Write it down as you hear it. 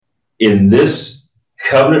in this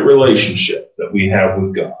covenant relationship that we have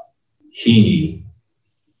with God, he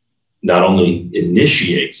not only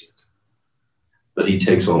initiates it, but he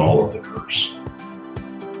takes on all of the curse.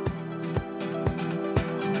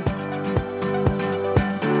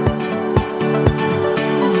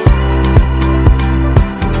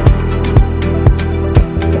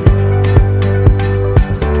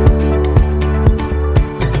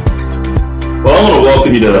 I want to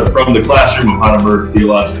welcome you to From the Classroom of Heidelberg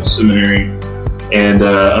Theological Seminary, and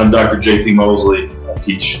I'm Dr. J.P. Mosley. I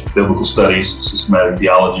teach biblical studies, systematic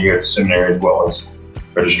theology here at the seminary, as well as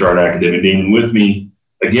registrar and academic dean. And with me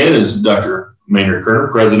again is Dr. Maynard Kerner,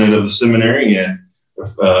 president of the seminary, and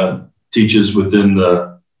teaches within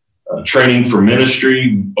the training for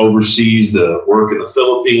ministry, oversees the work in the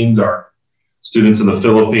Philippines, our students in the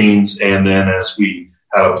Philippines, and then as we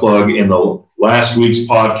had a plug in the last week's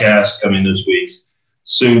podcast, coming this week's,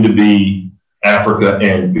 soon to be Africa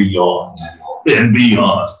and beyond.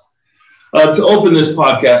 To open this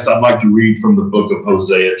podcast, I'd like to read from the book of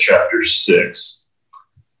Hosea, chapter 6.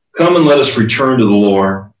 Come and let us return to the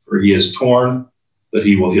Lord, for he is torn, but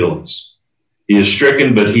he will heal us. He is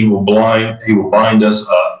stricken, but he will bind us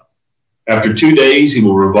up. After 2 days, he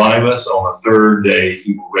will revive us. On the third day,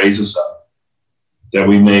 he will raise us up, that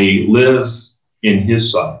we may live in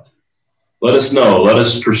his sight. Let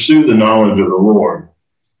us pursue the knowledge of the Lord.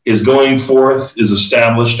 His going forth is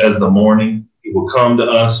established as the morning. He will come to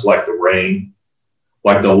us like the rain,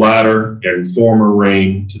 like the latter and former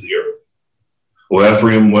rain to the earth. O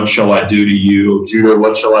Ephraim, what shall I do to you? O Judah,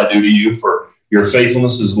 what shall I do to you? For your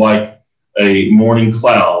faithfulness is like a morning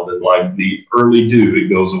cloud, and like the early dew, it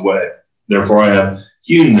goes away. Therefore I have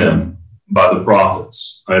hewn them by the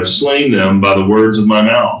prophets. I have slain them by the words of my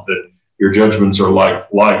mouth, that your judgments are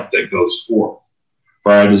like light that goes forth.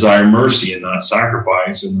 For I desire mercy and not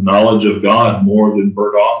sacrifice, and the knowledge of God more than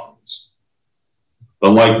burnt offerings.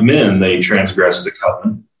 But like men, they transgressed the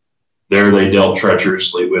covenant. There they dealt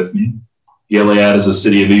treacherously with me. Gilead is a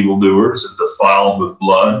city of evildoers and defiled with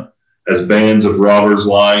blood. As bands of robbers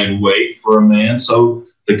lie in wait for a man, so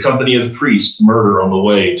the company of priests murder on the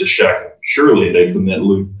way to Shechem. Surely they commit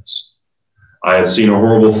lewdness. I have seen a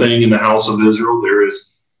horrible thing in the house of Israel. There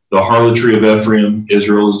is the harlotry of Ephraim.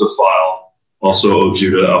 Israel is defiled. Also, O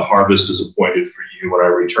Judah, a harvest is appointed for you when I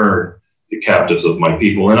return the captives of my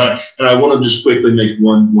people. And I want to just quickly make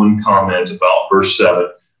one comment about verse 7.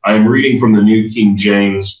 I am reading from the New King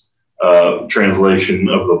James translation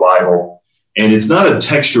of the Bible, and it's not a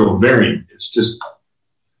textual variant. It's just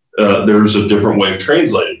there's a different way of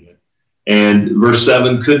translating it. And verse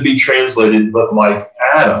 7 could be translated, but like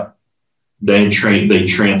Adam, they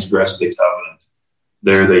transgressed the covenant.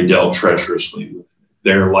 There they dealt treacherously with me.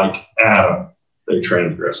 They're like Adam. They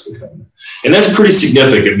transgressed the covenant. And that's pretty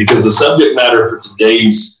significant, because the subject matter for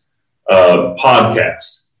today's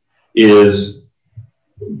podcast is,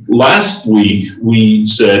 last week we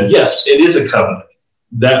said, yes, it is a covenant.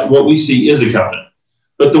 That what we see is a covenant.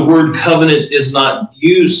 But the word covenant is not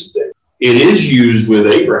used there. It is used with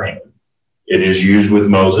Abraham. It is used with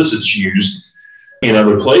Moses. It's used in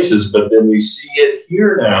other places. But then we see it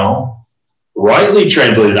here now, rightly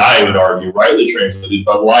translated, I would argue, rightly translated,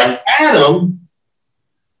 but like Adam,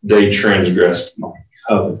 they transgressed my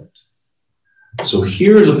covenant. So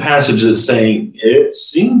here's a passage that's saying it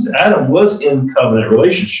seems Adam was in covenant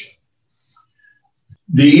relationship.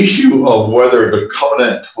 The issue of whether the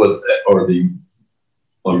covenant was,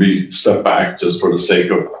 let me step back just for the sake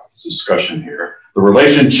of discussion here. The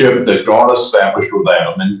relationship that God established with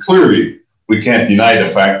Adam, and clearly we can't deny the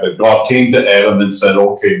fact that God came to Adam and said,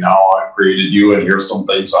 okay, now I've created you, and here's some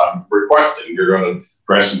things I'm requesting. You're going to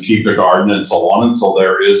dress and keep the garden, and so on. And so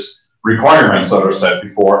there is requirements that are set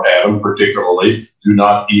before Adam, particularly, do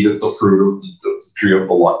not eat of the fruit of the tree of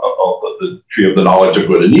the tree of the knowledge of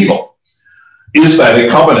good and evil. Is that a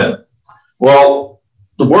covenant? Well,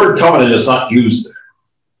 the word covenant is not used there.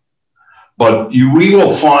 But we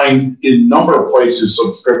will find in a number of places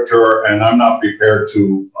of Scripture, and I'm not prepared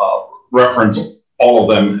to reference all of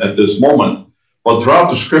them at this moment, but throughout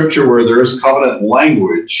the Scripture where there is covenant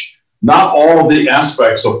language, not all of the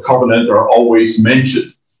aspects of covenant are always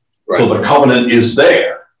mentioned. Right. So the covenant is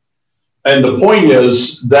there. And the point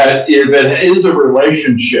is that if it is a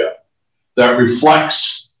relationship that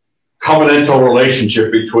reflects covenantal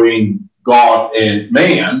relationship between God and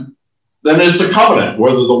man, then it's a covenant,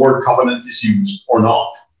 whether the word covenant is used or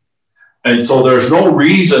not. And so there's no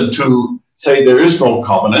reason to say there is no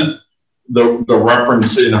covenant. The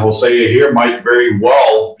reference in Hosea here might very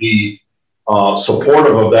well be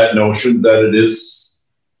supportive of that notion that it is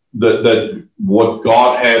that what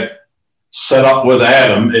God had set up with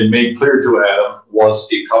Adam and made clear to Adam was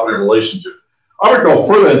a covenant relationship. I would go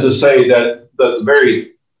further to say that the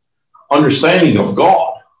very understanding of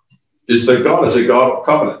God is that God is a God of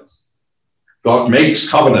covenant. God makes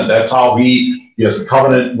covenant. That's how he has a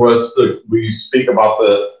covenant with we speak about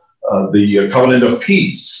the covenant of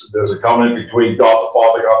peace. There's a covenant between God the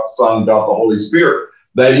Father, God the Son, God the Holy Spirit.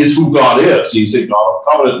 That is who God is. He's a God of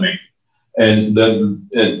covenant making. And then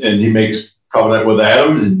and he makes covenant with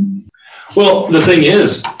Adam. Well, the thing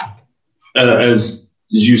is, as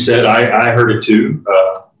you said, I heard it too.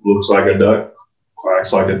 Looks like a duck,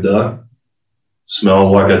 quacks like a duck,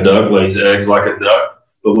 smells like a duck, lays eggs like a duck.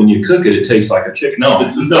 But when you cook it, it tastes like a chicken. No,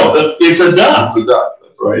 it's a duck. It's a duck,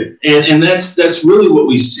 that's right. And that's really what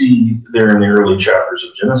we see there in the early chapters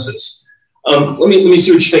of Genesis. Let me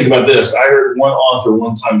see what you think about this. I heard one author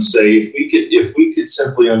one time say, if we could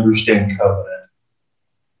simply understand covenant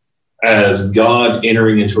as God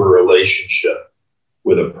entering into a relationship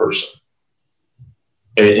with a person,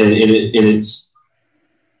 and it's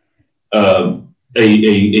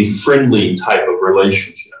a friendly type of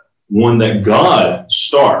relationship, one that God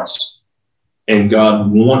starts and God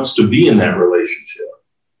wants to be in that relationship.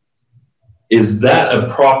 Is that a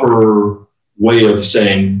proper way of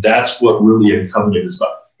saying that's what really a covenant is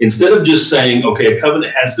about? Instead of just saying, okay, a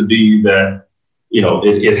covenant has to be that,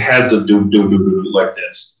 it has to do like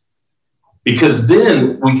this. Because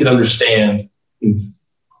then we can understand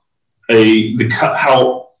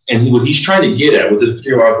how, and what he's trying to get at, what this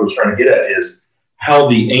particular author was trying to get at, is how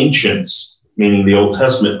the ancients, meaning the Old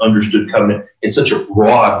Testament, understood covenant in such a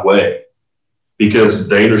broad way, because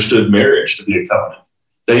they understood marriage to be a covenant.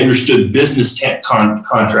 They understood business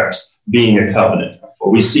contracts being a covenant.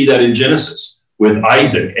 Well, we see that in Genesis with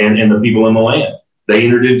Isaac and the people in the land. They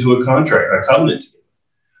entered into a contract, a covenant together.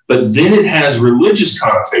 But then it has religious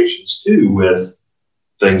connotations too, with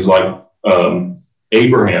things like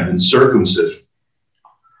Abraham and circumcision.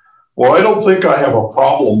 Well, I don't think I have a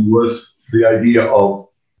problem with the idea of,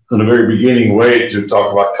 in the very beginning way, to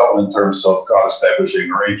talk about covenant in terms of God establishing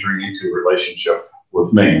or entering into a relationship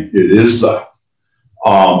with man. It is that.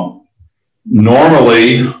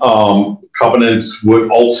 Normally, covenants would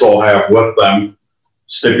also have with them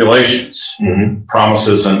stipulations,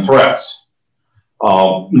 promises, and threats.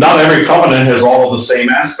 Not every covenant has all of the same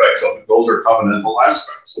aspects of it. Those are covenantal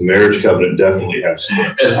aspects. The marriage covenant definitely has some.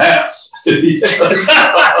 It has.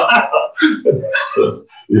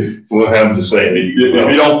 We'll have to say it. If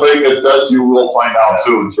you don't think it does, you will find out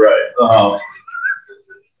soon. That's right.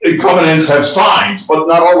 Covenants have signs, but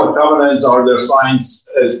not all the covenants are their signs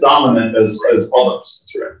as dominant as others.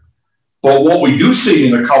 That's right. But what we do see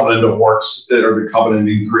in the covenant of works, or the covenant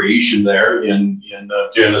in creation there in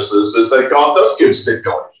Genesis, is that God does give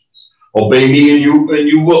stipulations. Obey me and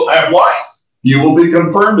you will have life. You will be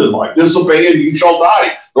confirmed in life. Disobey and you shall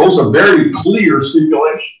die. Those are very clear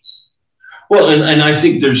stipulations. Well, and I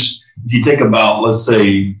think if you think about, let's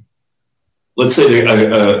say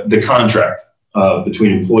the contract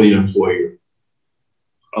between employee and employer.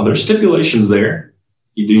 There's stipulations there.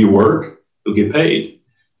 You do your work, you'll get paid.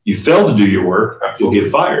 You fail to do your work, you'll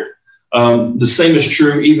get fired. The same is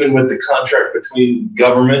true even with the contract between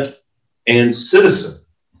government and citizen.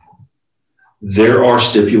 There are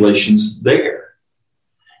stipulations there.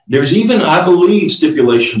 There's even, I believe,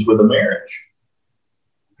 stipulations with a marriage.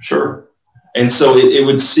 Sure. And so it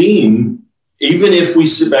would seem, even if we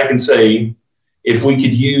sit back and say, if we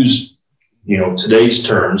could use, today's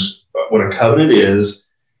terms, what a covenant is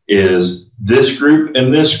this group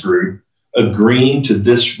and this group agreeing to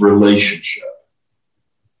this relationship,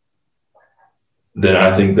 then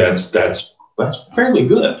I think that's fairly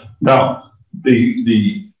good. Now,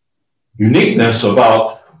 the uniqueness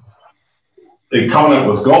about a covenant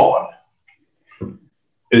with God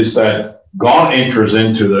is that God enters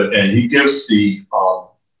into and he gives he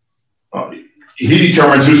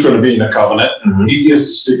determines who's going to be in the covenant. Mm-hmm. He gives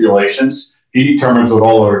the stipulations. He determines what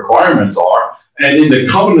all the requirements are. And in the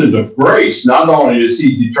covenant of grace, not only does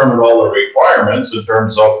he determine all the requirements in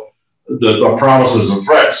terms of the promises and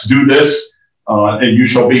threats, do this and you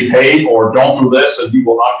shall be paid, or don't do this and you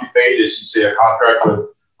will not be paid, as you see a contract with.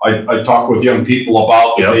 I talk with young people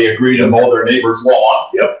about they agree to mow their neighbor's lawn.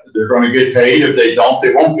 Yep. They're going to get paid. If they don't,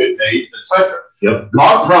 they won't get paid, etc. Yep.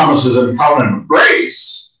 God promises in the covenant of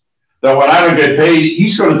grace that when I don't get paid,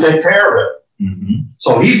 he's going to take care of it. Mm-hmm.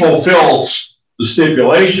 So he fulfills the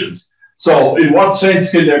stipulations. So in what sense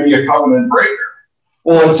can there be a covenant breaker?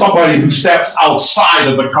 Well, it's somebody who steps outside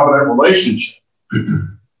of the covenant relationship.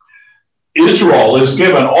 Israel is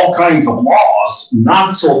given all kinds of laws,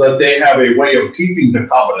 not so that they have a way of keeping the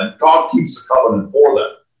covenant. God keeps the covenant for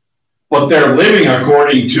them. But they're living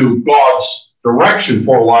according to God's direction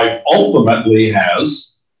for life ultimately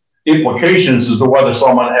has implications as to whether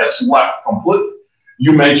someone has left completely.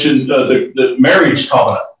 You mentioned the marriage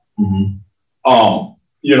covenant. Mm-hmm.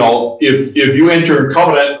 If you enter a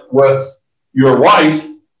covenant with your wife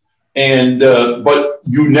but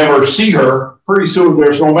you never see her, pretty soon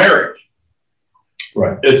there's no marriage.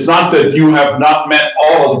 Right. It's not that you have not met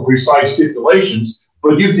all of the precise stipulations,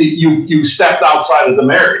 but you stepped outside of the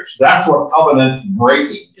marriage. That's what covenant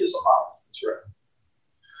breaking is about. That's right.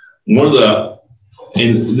 One of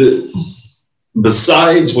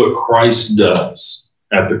besides what Christ does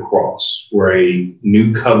at the cross, where a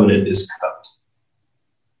new covenant is cut,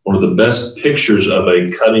 one of the best pictures of a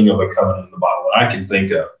cutting of a covenant in the Bible that I can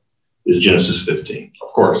think of is Genesis 15, of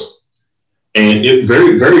course. And it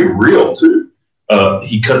very, very real too.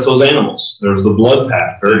 He cuts those animals. There's the blood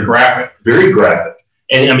path, very graphic, very graphic.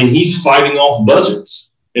 And I mean, he's fighting off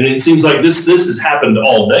buzzards. And it seems like this has happened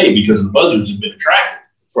all day because the buzzards have been attracted.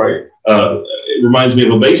 Right. It reminds me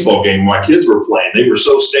of a baseball game my kids were playing. They were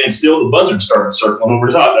so stand still, the buzzards started circling over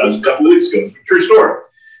the top. That was a couple of weeks ago. True story.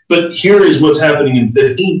 But here is what's happening in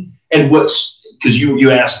 15. And because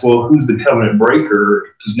you asked, well, who's the covenant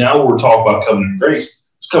breaker? Because now we're talking about covenant of grace.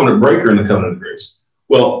 It's covenant breaker in the covenant of grace.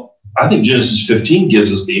 Well, I think Genesis 15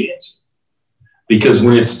 gives us the answer. Because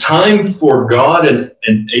when it's time for God and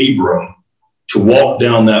Abram to walk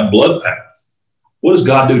down that blood path, what does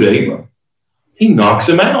God do to Abram? He knocks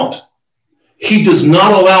him out. He does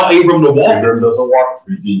not allow Abram to walk. Abram doesn't walk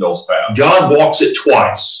between those paths. God walks it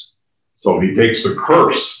twice. So he takes the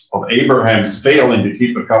curse of Abraham's failing to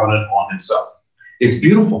keep a covenant on himself. It's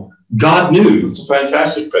beautiful. God knew. It's a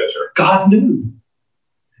fantastic picture. God knew.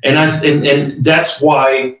 And that's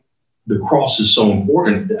why the cross is so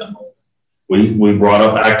important at that moment. We brought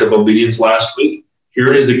up active obedience last week. Here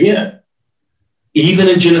it is again. Even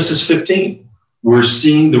in Genesis 15, we're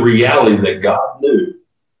seeing the reality that God knew.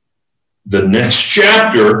 The next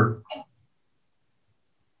chapter,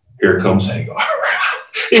 here comes Hagar.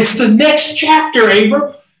 It's the next chapter,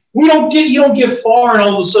 Abram. You don't get far, and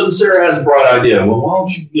all of a sudden Sarah has a bright idea. Well, why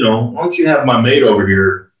don't you have my maid over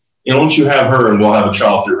here? Why don't you have her, and we'll have a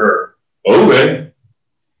child through her? Okay.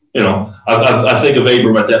 I think of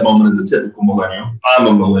Abram at that moment as a typical millennial. I'm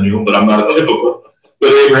a millennial, but I'm not a typical.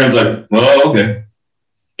 But Abraham's like, well, okay.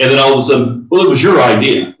 And then all of a sudden, well, it was your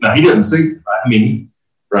idea. Now, he doesn't say,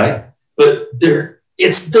 right? But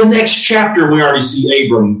it's the next chapter. We already see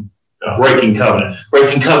Abram breaking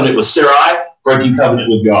covenant with Sarai, breaking covenant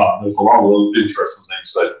with God. There's a lot of little interesting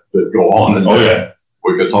things that go on. And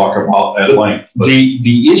we could talk about at length. But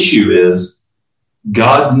the issue is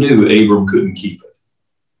God knew Abram couldn't keep it.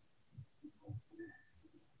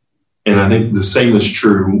 And I think the same is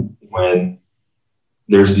true when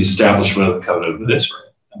there's the establishment of the covenant of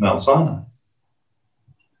Israel at Mount Sinai.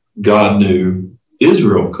 God knew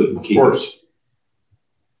Israel couldn't keep it.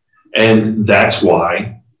 And that's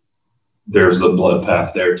why there's the blood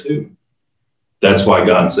path there too. That's why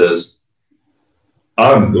God says,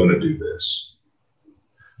 I'm going to do this.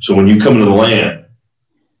 So when you come into the land,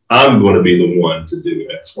 I'm going to be the one to do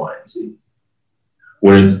X, Y, and Z.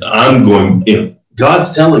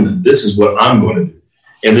 God's telling them, this is what I'm going to do.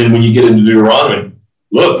 And then when you get into Deuteronomy,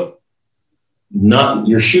 look,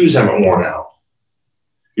 your shoes haven't worn out.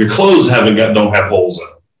 Your clothes don't have holes in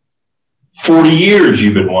them. 40 years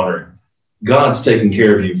you've been wondering. God's taken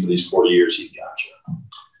care of you for these 40 years. He's got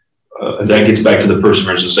you. That gets back to the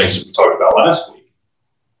perseverance of saints that we talked about last week.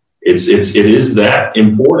 It is that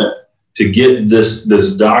important to get this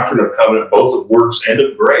doctrine of covenant, both of works and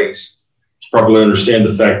of grace, to properly understand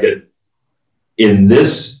the fact that in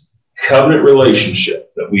this covenant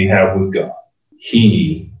relationship that we have with God,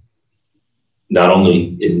 he not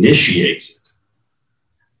only initiates it,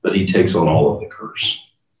 but he takes on all of the curse.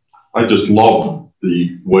 I just love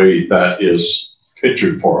the way that is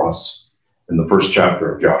pictured for us in the first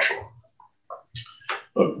chapter of Joshua.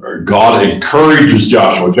 God encourages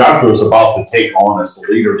Joshua. Joshua is about to take on, as the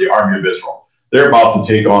leader of the army of Israel, they're about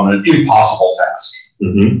to take on an impossible task.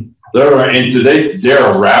 Mm-hmm. They're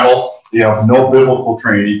a rabble. They have no biblical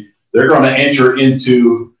training. They're going to enter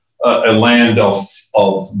into a land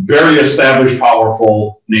of very established,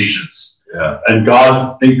 powerful nations. Yeah. And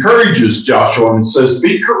God encourages Joshua and says,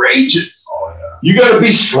 be courageous. Oh, yeah. You got to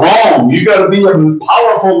be strong. You got to be a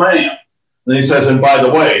powerful man. And he says, and by the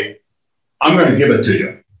way, I'm going to give it to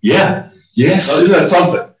you. Yeah. Yes. Isn't that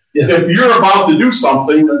something? Yeah. If you're about to do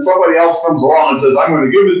something and somebody else comes along and says, I'm going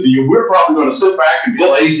to give it to you, we're probably going to sit back and be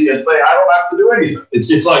lazy and say, I don't have to do anything.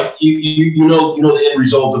 It's like, you know the end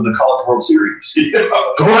result of the College World Series. Yeah.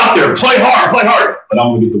 Go out there, play hard, but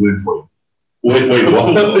I'm going to get the win for you. Wait,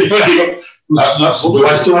 what? Do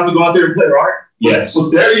I still have to go out there and play, right? Yes. So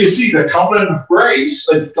there you see the covenant of grace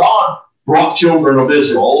that God brought children of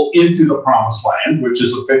Israel into the promised land, which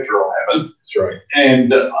is a picture of heaven. That's right.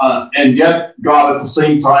 And yet God at the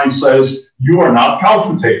same time says, you are not couch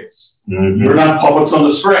potatoes. Mm-hmm. You're not puppets on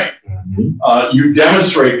the string. Mm-hmm. You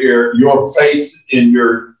demonstrate your faith in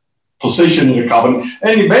your position in the covenant.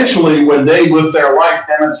 And eventually, when they, with their life,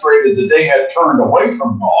 demonstrated that they had turned away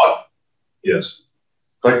from God, yes,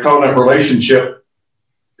 that covenant relationship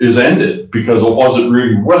is ended because it wasn't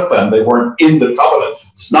really with them. They weren't in the covenant.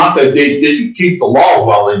 It's not that they didn't keep the law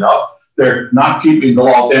well enough. They're not keeping the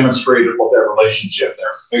law demonstrated what their relationship,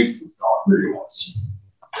 their faith with God really was.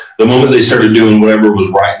 The moment they started doing whatever was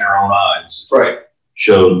right in their own eyes, right,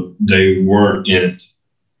 showed they weren't in it.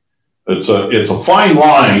 It's a fine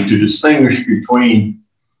line to distinguish between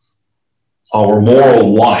our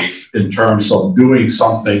moral life in terms of doing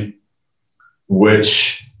something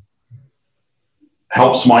which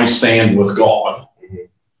helps my stand with God, mm-hmm.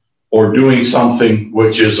 or doing something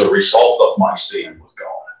which is a result of my stand with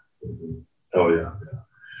God. Mm-hmm. Oh, yeah.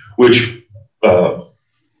 Which,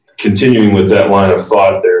 continuing with that line of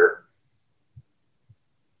thought there,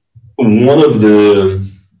 one of the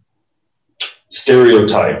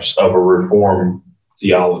stereotypes of a Reformed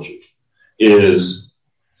theology is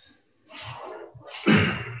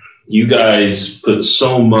you guys put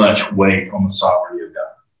so much weight on the sovereignty of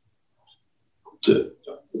God.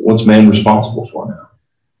 What's man responsible for now?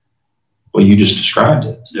 Well, you just described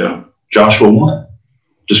it. Yeah. Joshua 1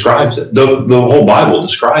 describes it. The whole Bible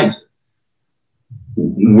describes it.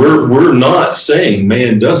 We're not saying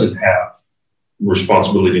man doesn't have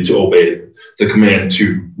responsibility to obey the command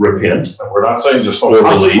to repent. And we're not saying there's no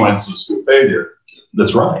consequences to failure.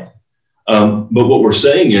 That's right. But what we're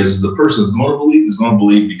saying is the person who's going to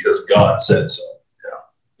believe because God said so.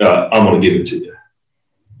 Yeah. I'm going to give it to you.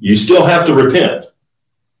 You still have to repent.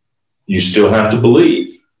 You still have to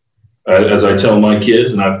believe. As I tell my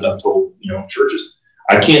kids, and I've told churches,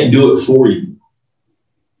 I can't do it for you.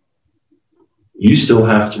 You still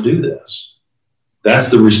have to do this. That's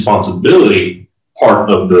the responsibility part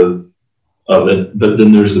of it. But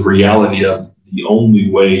then there's the reality of the only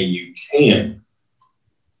way you can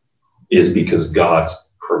is because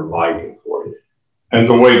God's providing for you. And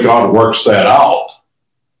the way God works that out,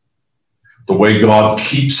 the way God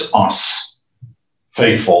keeps us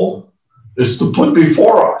faithful, is to put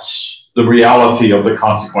before us the reality of the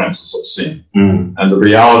consequences of sin, and the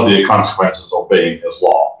reality of consequences of obeying His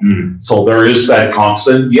law. So there is that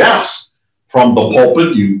constant, yes, from the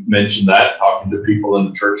pulpit, you mentioned that, talking to people in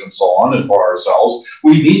the church and so on, and for ourselves,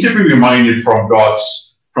 we need to be reminded from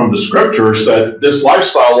the scriptures that this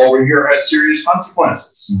lifestyle over here has serious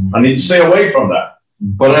consequences. I need to stay away from that.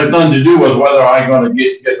 But it has nothing to do with whether I'm going to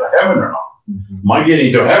get to heaven or not. My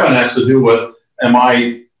getting to heaven has to do with, am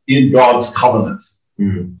I in God's covenant?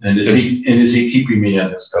 And is he keeping me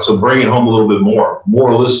in this covenant? So bring it home a little bit more.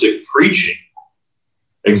 Moralistic preaching,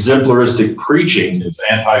 exemplaristic preaching. It's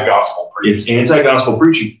anti-gospel preaching. It's anti-gospel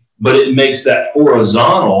preaching. But it makes that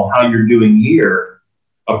horizontal, how you're doing here,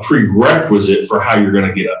 a prerequisite for how you're going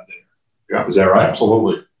to get up there. Yeah. Is that right?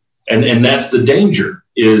 Absolutely. And that's the danger,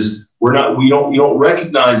 is you don't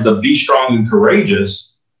recognize the be strong and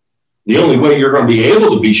courageous. The only way you're going to be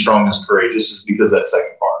able to be strong and courageous is because that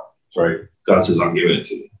second part. That's right. God says, I'm giving it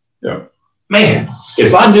to you. Yeah. Man,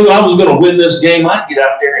 if I knew I was going to win this game, I'd get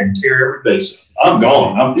out there and tear every base. I'm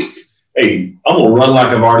gone. I'm going to run like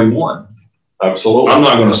I've already won. Absolutely. I'm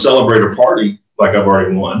not going to celebrate a party like I've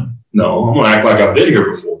already won. No, I'm going to act like I've been here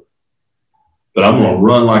before. But I'm going to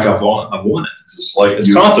run like I've won it. Just like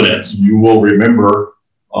it's confidence. You will remember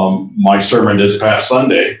my sermon this past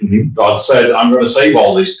Sunday. Mm-hmm. God said, I'm going to save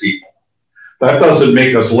all these people. That doesn't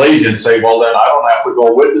make us lazy and say, well, then I don't have to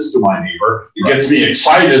go witness to my neighbor. It gets me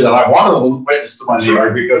excited that I want to witness to my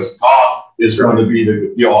neighbor because God is going to be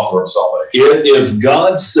the author of salvation. If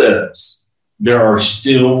God says there are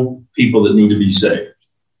still people that need to be saved,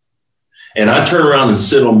 and I turn around and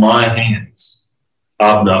sit on my hands,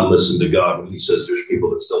 I've not listened to God when He says there's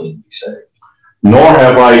people that still need to be saved. Nor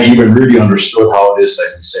have I even really understood how it is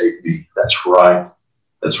that He saved me. That's right.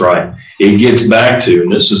 That's right. It gets back to,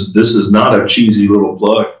 and this is not a cheesy little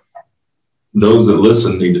plug. Those that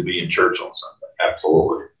listen need to be in church on Sunday.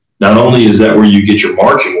 Absolutely. Not only is that where you get your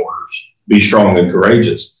marching orders, be strong and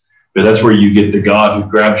courageous, but that's where you get the God who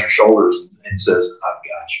grabs your shoulders and says, I've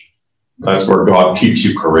got you. That's where God keeps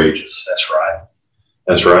you courageous. That's right.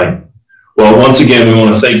 That's right. Well, once again, we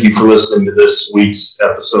want to thank you for listening to this week's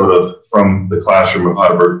episode of From the Classroom of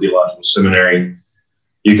Heidelberg Theological Seminary.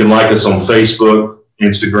 You can like us on Facebook,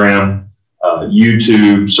 Instagram,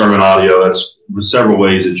 YouTube, sermon audio. That's several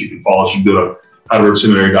ways that you can follow us. You can go to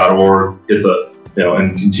heidelbergseminary.org, hit the,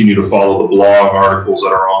 and continue to follow the blog articles that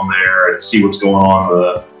are on there and see what's going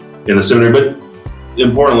on in the seminary. But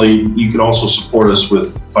importantly, you can also support us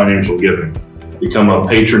with financial giving. Become a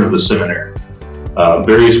patron of the seminary.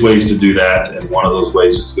 Various ways to do that, and one of those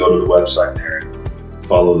ways is to go to the website there and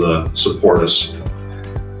follow the support us.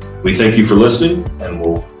 We thank you for listening, and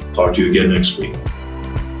we'll talk to you again next week.